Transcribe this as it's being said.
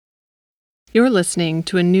You're listening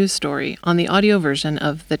to a news story on the audio version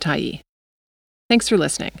of The Tyee. Thanks for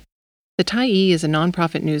listening. The Tyee is a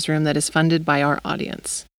nonprofit newsroom that is funded by our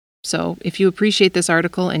audience. So, if you appreciate this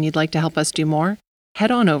article and you'd like to help us do more,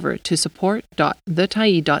 head on over to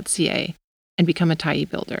support.thetyee.ca and become a Tyee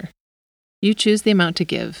builder. You choose the amount to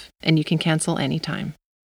give, and you can cancel anytime.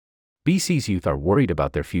 BC's youth are worried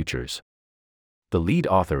about their futures. The lead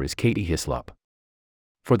author is Katie Hislop.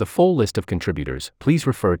 For the full list of contributors, please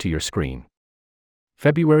refer to your screen.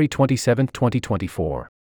 February 27, 2024.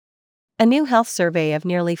 A new health survey of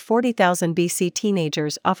nearly 40,000 BC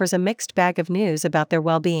teenagers offers a mixed bag of news about their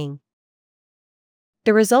well-being.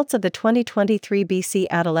 The results of the 2023 BC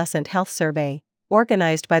Adolescent Health Survey,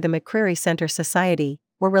 organized by the McCreary Center Society,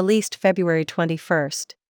 were released February 21.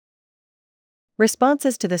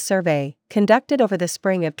 Responses to the survey, conducted over the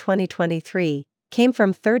spring of 2023, came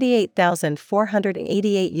from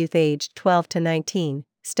 38,488 youth aged 12 to 19,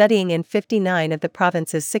 studying in 59 of the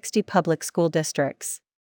province's 60 public school districts.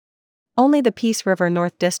 Only the Peace River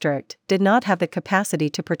North District did not have the capacity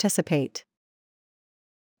to participate.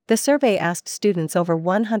 The survey asked students over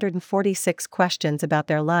 146 questions about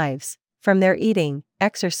their lives, from their eating,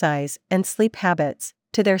 exercise, and sleep habits,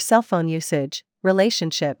 to their cell phone usage,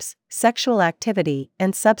 relationships, sexual activity,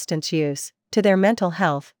 and substance use, to their mental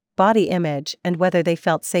health, body image, and whether they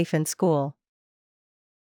felt safe in school.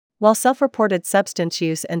 While self-reported substance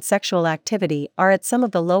use and sexual activity are at some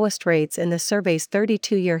of the lowest rates in the survey's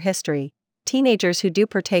 32-year history, teenagers who do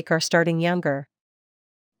partake are starting younger.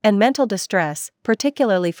 And mental distress,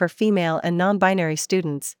 particularly for female and non-binary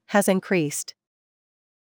students, has increased.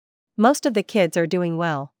 Most of the kids are doing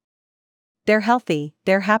well. They're healthy,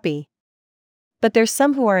 they're happy. But there's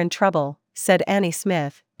some who are in trouble, said Annie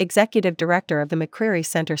Smith, executive director of the McCreary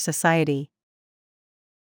Center Society.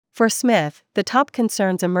 For Smith, the top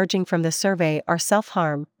concerns emerging from the survey are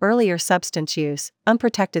self-harm, earlier substance use,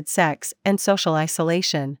 unprotected sex, and social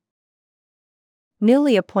isolation.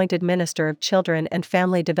 Newly appointed Minister of Children and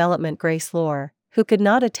Family Development Grace Lohr, who could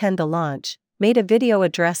not attend the launch, made a video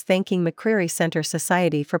address thanking McCreary Center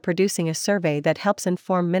Society for producing a survey that helps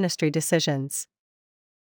inform ministry decisions.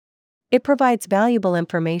 It provides valuable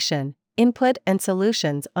information, input, and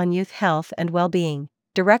solutions on youth health and well-being,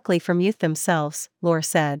 directly from youth themselves, Lohr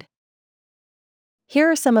said.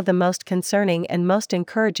 Here are some of the most concerning and most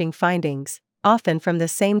encouraging findings, often from the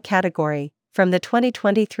same category, from the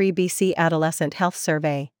 2023 BC Adolescent Health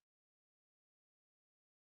Survey.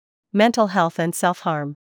 Mental health and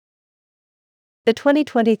self-harm. The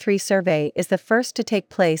 2023 survey is the first to take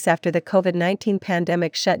place after the COVID-19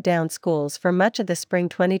 pandemic shut down schools for much of the spring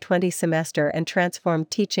 2020 semester and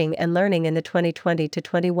transformed teaching and learning in the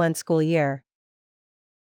 2020-21 school year.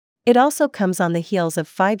 It also comes on the heels of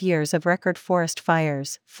 5 years of record forest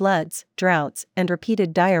fires, floods, droughts, and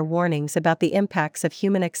repeated dire warnings about the impacts of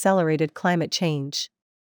human-accelerated climate change.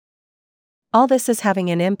 All this is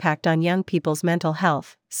having an impact on young people's mental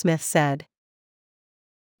health, Smith said.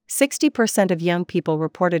 60% of young people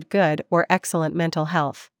reported good or excellent mental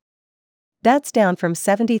health. That's down from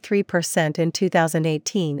 73% in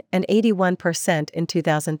 2018 and 81% in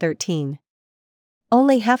 2013.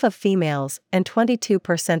 Only half of females and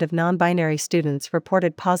 22% of non-binary students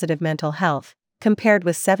reported positive mental health, compared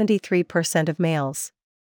with 73% of males.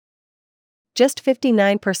 Just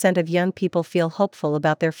 59% of young people feel hopeful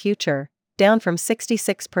about their future, down from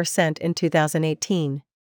 66% in 2018.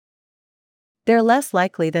 They're less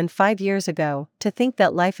likely than 5 years ago to think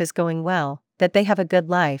that life is going well, that they have a good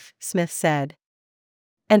life, Smith said.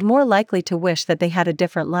 And more likely to wish that they had a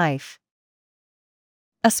different life.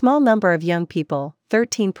 A small number of young people,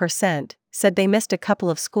 13%, said they missed a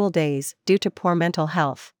couple of school days due to poor mental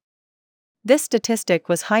health. This statistic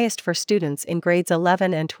was highest for students in grades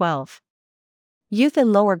 11 and 12. Youth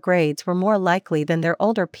in lower grades were more likely than their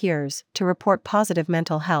older peers to report positive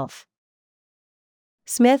mental health.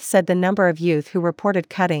 Smith said the number of youth who reported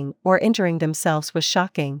cutting or injuring themselves was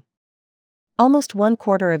shocking. Almost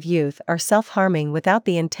 1/4 of youth are self-harming without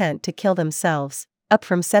the intent to kill themselves, up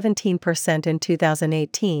from 17% in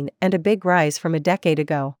 2018 and a big rise from a decade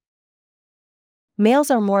ago. Males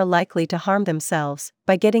are more likely to harm themselves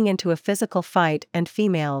by getting into a physical fight, and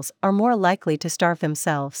females are more likely to starve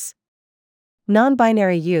themselves.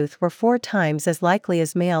 Non-binary youth were 4 times as likely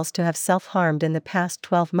as males to have self-harmed in the past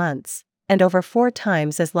 12 months. And over 4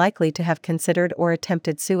 times as likely to have considered or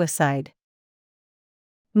attempted suicide.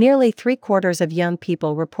 Nearly 3/4 of young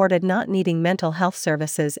people reported not needing mental health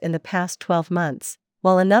services in the past 12 months,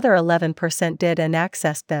 while another 11% did and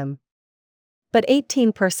accessed them. But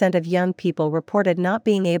 18% of young people reported not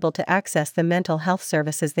being able to access the mental health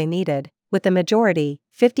services they needed, with the majority,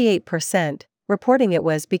 58%, reporting it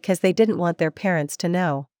was because they didn't want their parents to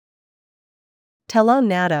know. Talon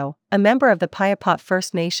Nadeau, a member of the Piapot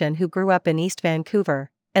First Nation who grew up in East Vancouver,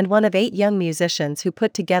 and one of 8 young musicians who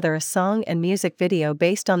put together a song and music video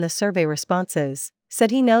based on the survey responses, said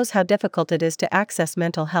he knows how difficult it is to access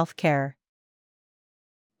mental health care.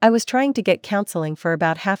 "I was trying to get counseling for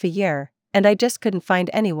about half a year, and I just couldn't find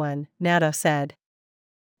anyone," Nadeau said.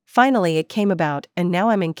 "Finally it came about, and now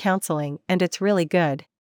I'm in counseling, and it's really good."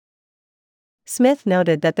 Smith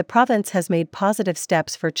noted that the province has made positive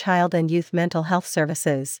steps for child and youth mental health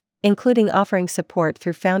services, including offering support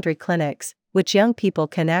through Foundry clinics, which young people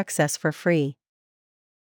can access for free.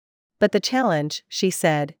 But the challenge, she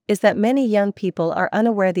said, is that many young people are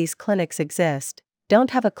unaware these clinics exist,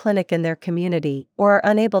 don't have a clinic in their community, or are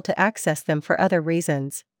unable to access them for other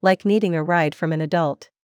reasons, like needing a ride from an adult.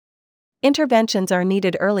 Interventions are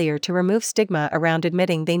needed earlier to remove stigma around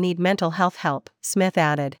admitting they need mental health help, Smith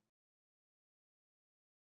added.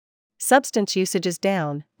 Substance usage is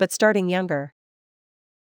down, but starting younger.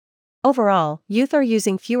 Overall, youth are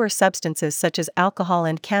using fewer substances such as alcohol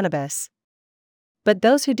and cannabis. But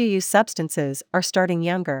those who do use substances are starting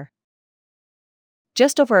younger.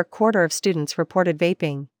 Just over a quarter of students reported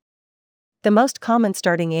vaping. The most common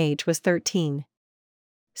starting age was 13.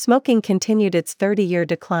 Smoking continued its 30-year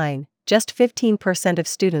decline, just 15% of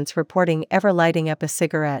students reporting ever lighting up a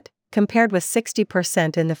cigarette, compared with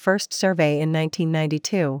 60% in the first survey in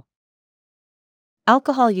 1992.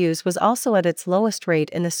 Alcohol use was also at its lowest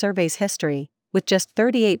rate in the survey's history, with just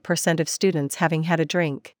 38% of students having had a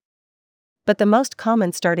drink. But the most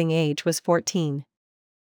common starting age was 14.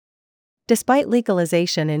 Despite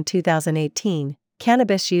legalization in 2018,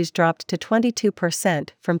 cannabis use dropped to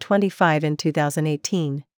 22% from 25% in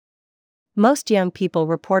 2018. Most young people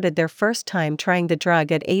reported their first time trying the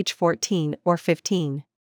drug at age 14 or 15.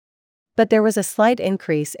 But there was a slight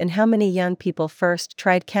increase in how many young people first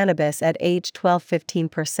tried cannabis at age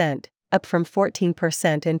 12–15%, up from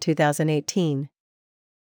 14% in 2018.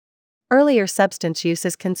 Earlier substance use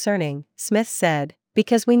is concerning, Smith said,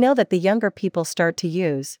 because we know that the younger people start to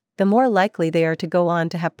use, the more likely they are to go on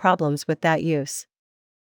to have problems with that use.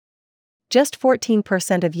 Just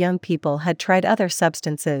 14% of young people had tried other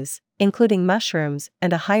substances, including mushrooms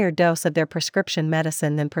and a higher dose of their prescription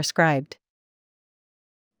medicine than prescribed.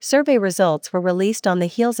 Survey results were released on the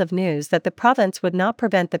heels of news that the province would not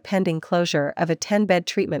prevent the pending closure of a 10-bed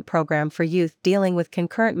treatment program for youth dealing with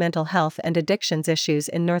concurrent mental health and addictions issues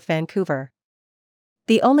in North Vancouver.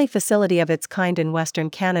 The only facility of its kind in Western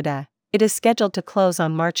Canada, it is scheduled to close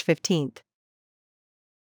on March 15.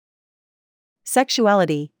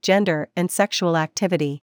 Sexuality, gender, and sexual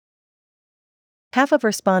activity. Half of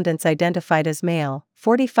respondents identified as male,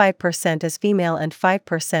 45% as female, and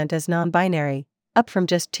 5% as non-binary, up from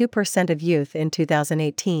just 2% of youth in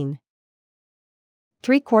 2018.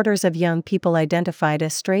 3/4 of young people identified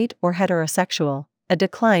as straight or heterosexual, a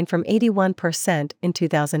decline from 81% in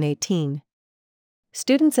 2018.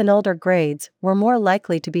 Students in older grades were more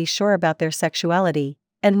likely to be sure about their sexuality,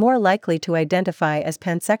 and more likely to identify as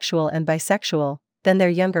pansexual and bisexual, than their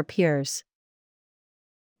younger peers.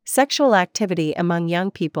 Sexual activity among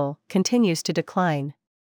young people continues to decline.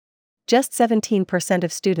 Just 17%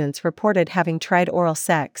 of students reported having tried oral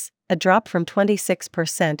sex, a drop from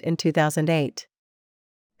 26% in 2008.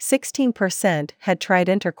 16% had tried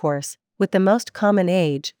intercourse, with the most common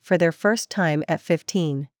age for their first time at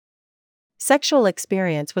 15. Sexual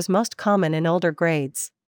experience was most common in older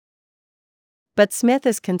grades. But Smith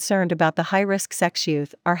is concerned about the high-risk sex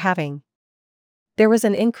youth are having. There was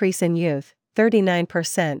an increase in youth,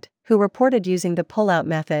 39%, who reported using the pull-out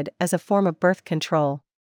method as a form of birth control.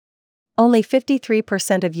 Only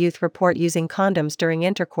 53% of youth report using condoms during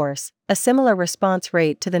intercourse, a similar response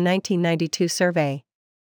rate to the 1992 survey.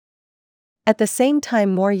 At the same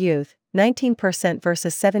time, more youth, 19%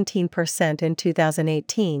 versus 17% in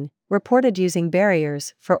 2018, reported using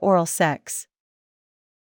barriers for oral sex.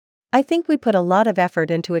 I think we put a lot of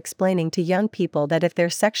effort into explaining to young people that if they're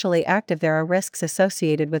sexually active there are risks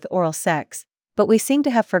associated with oral sex, but we seem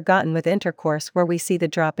to have forgotten with intercourse where we see the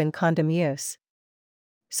drop in condom use.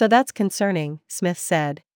 So that's concerning, Smith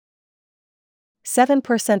said.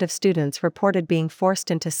 7% of students reported being forced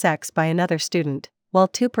into sex by another student, while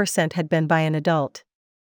 2% had been by an adult.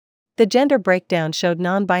 The gender breakdown showed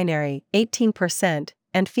non-binary, 18%,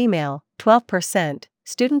 and female, 12%.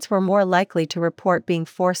 Students were more likely to report being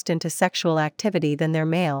forced into sexual activity than their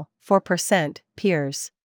male, 4%,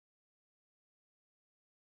 peers.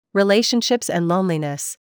 Relationships and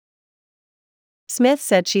loneliness. Smith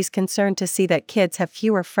said she's concerned to see that kids have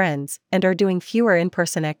fewer friends and are doing fewer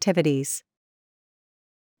in-person activities.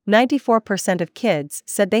 94% of kids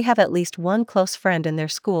said they have at least one close friend in their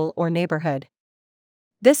school or neighborhood.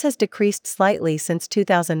 This has decreased slightly since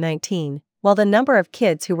 2019, while the number of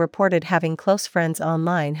kids who reported having close friends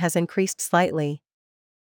online has increased slightly.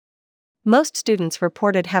 Most students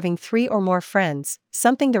reported having 3 or more friends,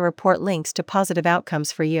 something the report links to positive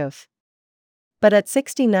outcomes for youth. But at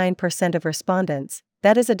 69% of respondents,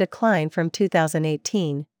 that is a decline from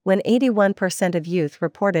 2018, when 81% of youth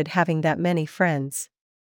reported having that many friends.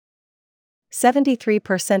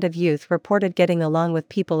 73% of youth reported getting along with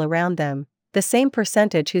people around them, the same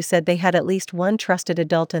percentage who said they had at least one trusted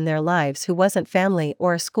adult in their lives who wasn't family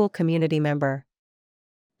or a school community member.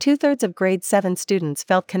 2/3 of grade 7 students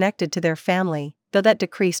felt connected to their family, though that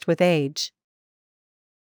decreased with age.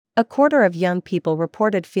 A quarter of young people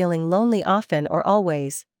reported feeling lonely often or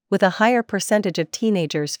always, with a higher percentage of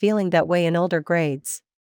teenagers feeling that way in older grades.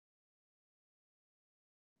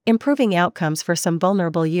 Improving outcomes for some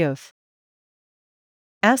vulnerable youth.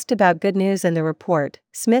 Asked about good news in the report,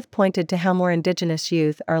 Smith pointed to how more Indigenous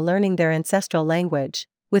youth are learning their ancestral language,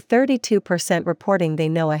 with 32% reporting they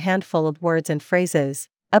know a handful of words and phrases,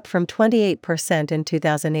 up from 28% in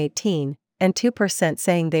 2018, and 2%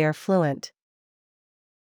 saying they are fluent.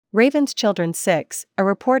 Ravens Children's 6, a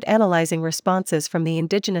report analyzing responses from the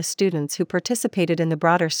Indigenous students who participated in the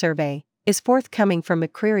broader survey, is forthcoming from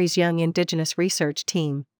McCreary's Young Indigenous Research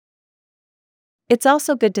Team. It's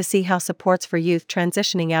also good to see how supports for youth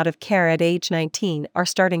transitioning out of care at age 19 are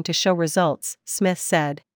starting to show results, Smith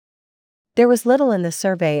said. There was little in the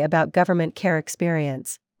survey about government care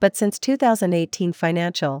experience, but since 2018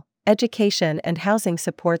 financial, education and housing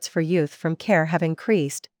supports for youth from care have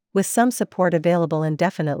increased, with some support available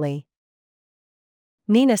indefinitely.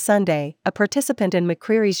 Nina Sunday, a participant in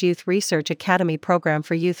McCreary's Youth Research Academy program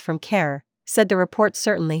for youth from care, said the report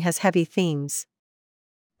certainly has heavy themes.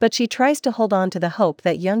 But she tries to hold on to the hope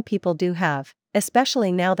that young people do have,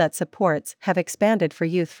 especially now that supports have expanded for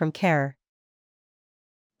youth from care.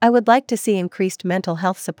 I would like to see increased mental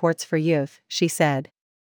health supports for youth, she said.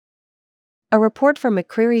 A report from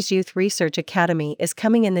McCreary's Youth Research Academy is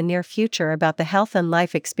coming in the near future about the health and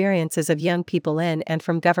life experiences of young people in and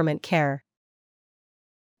from government care.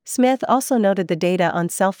 Smith also noted the data on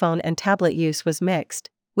cell phone and tablet use was mixed,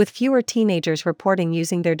 with fewer teenagers reporting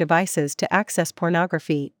using their devices to access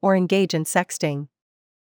pornography or engage in sexting.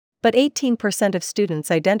 But 18% of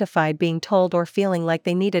students identified being told or feeling like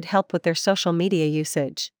they needed help with their social media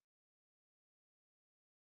usage.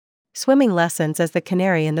 Swimming lessons as the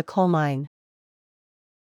canary in the coal mine.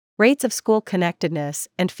 Rates of school connectedness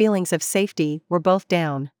and feelings of safety were both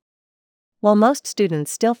down. While most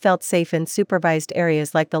students still felt safe in supervised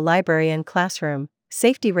areas like the library and classroom,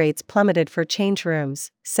 safety rates plummeted for change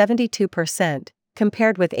rooms, 72%,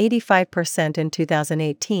 compared with 85% in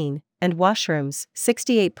 2018, and washrooms,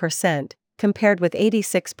 68%, compared with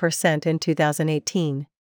 86% in 2018.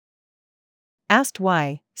 Asked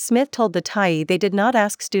why, Smith told the Tyee they did not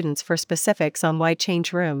ask students for specifics on why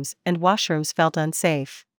change rooms and washrooms felt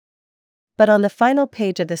unsafe. But on the final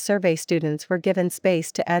page of the survey, students were given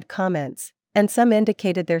space to add comments, and some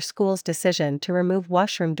indicated their school's decision to remove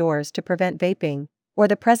washroom doors to prevent vaping, or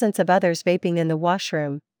the presence of others vaping in the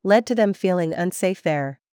washroom, led to them feeling unsafe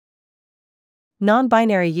there.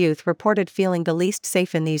 Non-binary youth reported feeling the least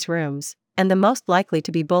safe in these rooms, and the most likely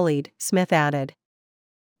to be bullied, Smith added.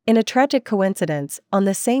 In a tragic coincidence, on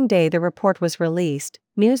the same day the report was released,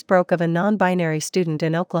 news broke of a non-binary student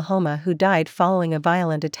in Oklahoma who died following a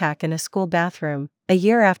violent attack in a school bathroom, a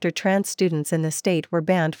year after trans students in the state were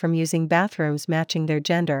banned from using bathrooms matching their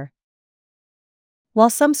gender. While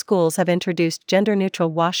some schools have introduced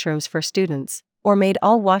gender-neutral washrooms for students, or made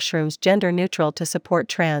all washrooms gender-neutral to support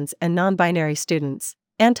trans and non-binary students,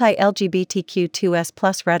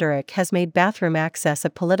 anti-LGBTQ2S+ rhetoric has made bathroom access a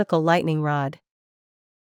political lightning rod.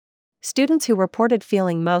 Students who reported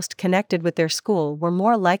feeling most connected with their school were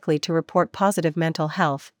more likely to report positive mental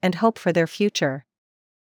health and hope for their future.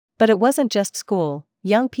 But it wasn't just school.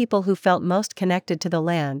 Young people who felt most connected to the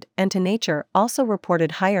land and to nature also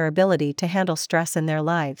reported higher ability to handle stress in their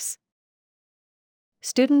lives.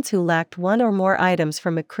 Students who lacked one or more items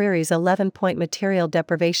from McCreary's 11-point Material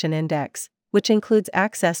Deprivation Index, which includes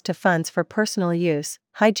access to funds for personal use,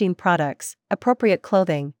 hygiene products, appropriate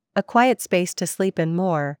clothing, a quiet space to sleep and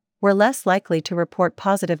more, were less likely to report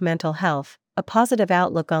positive mental health, a positive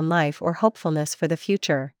outlook on life or hopefulness for the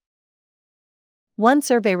future. One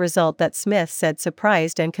survey result that Smith said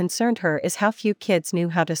surprised and concerned her is how few kids knew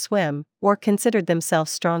how to swim, or considered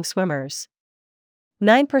themselves strong swimmers.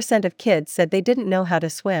 9% of kids said they didn't know how to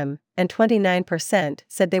swim, and 29%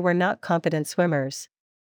 said they were not confident swimmers.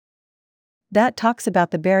 That talks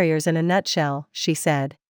about the barriers in a nutshell, she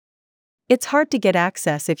said. It's hard to get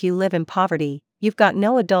access if you live in poverty. You've got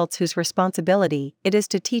no adults whose responsibility it is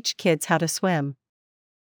to teach kids how to swim.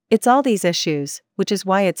 It's all these issues, which is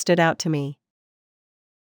why it stood out to me.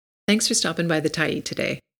 Thanks for stopping by the Tyee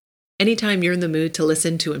today. Anytime you're in the mood to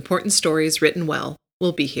listen to important stories written well,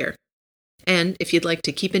 we'll be here. And if you'd like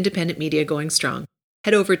to keep independent media going strong,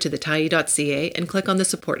 head over to thetyee.ca and click on the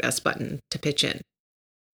Support Us button to pitch in.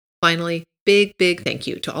 Finally, big thank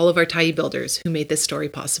you to all of our Tyee builders who made this story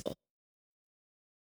possible.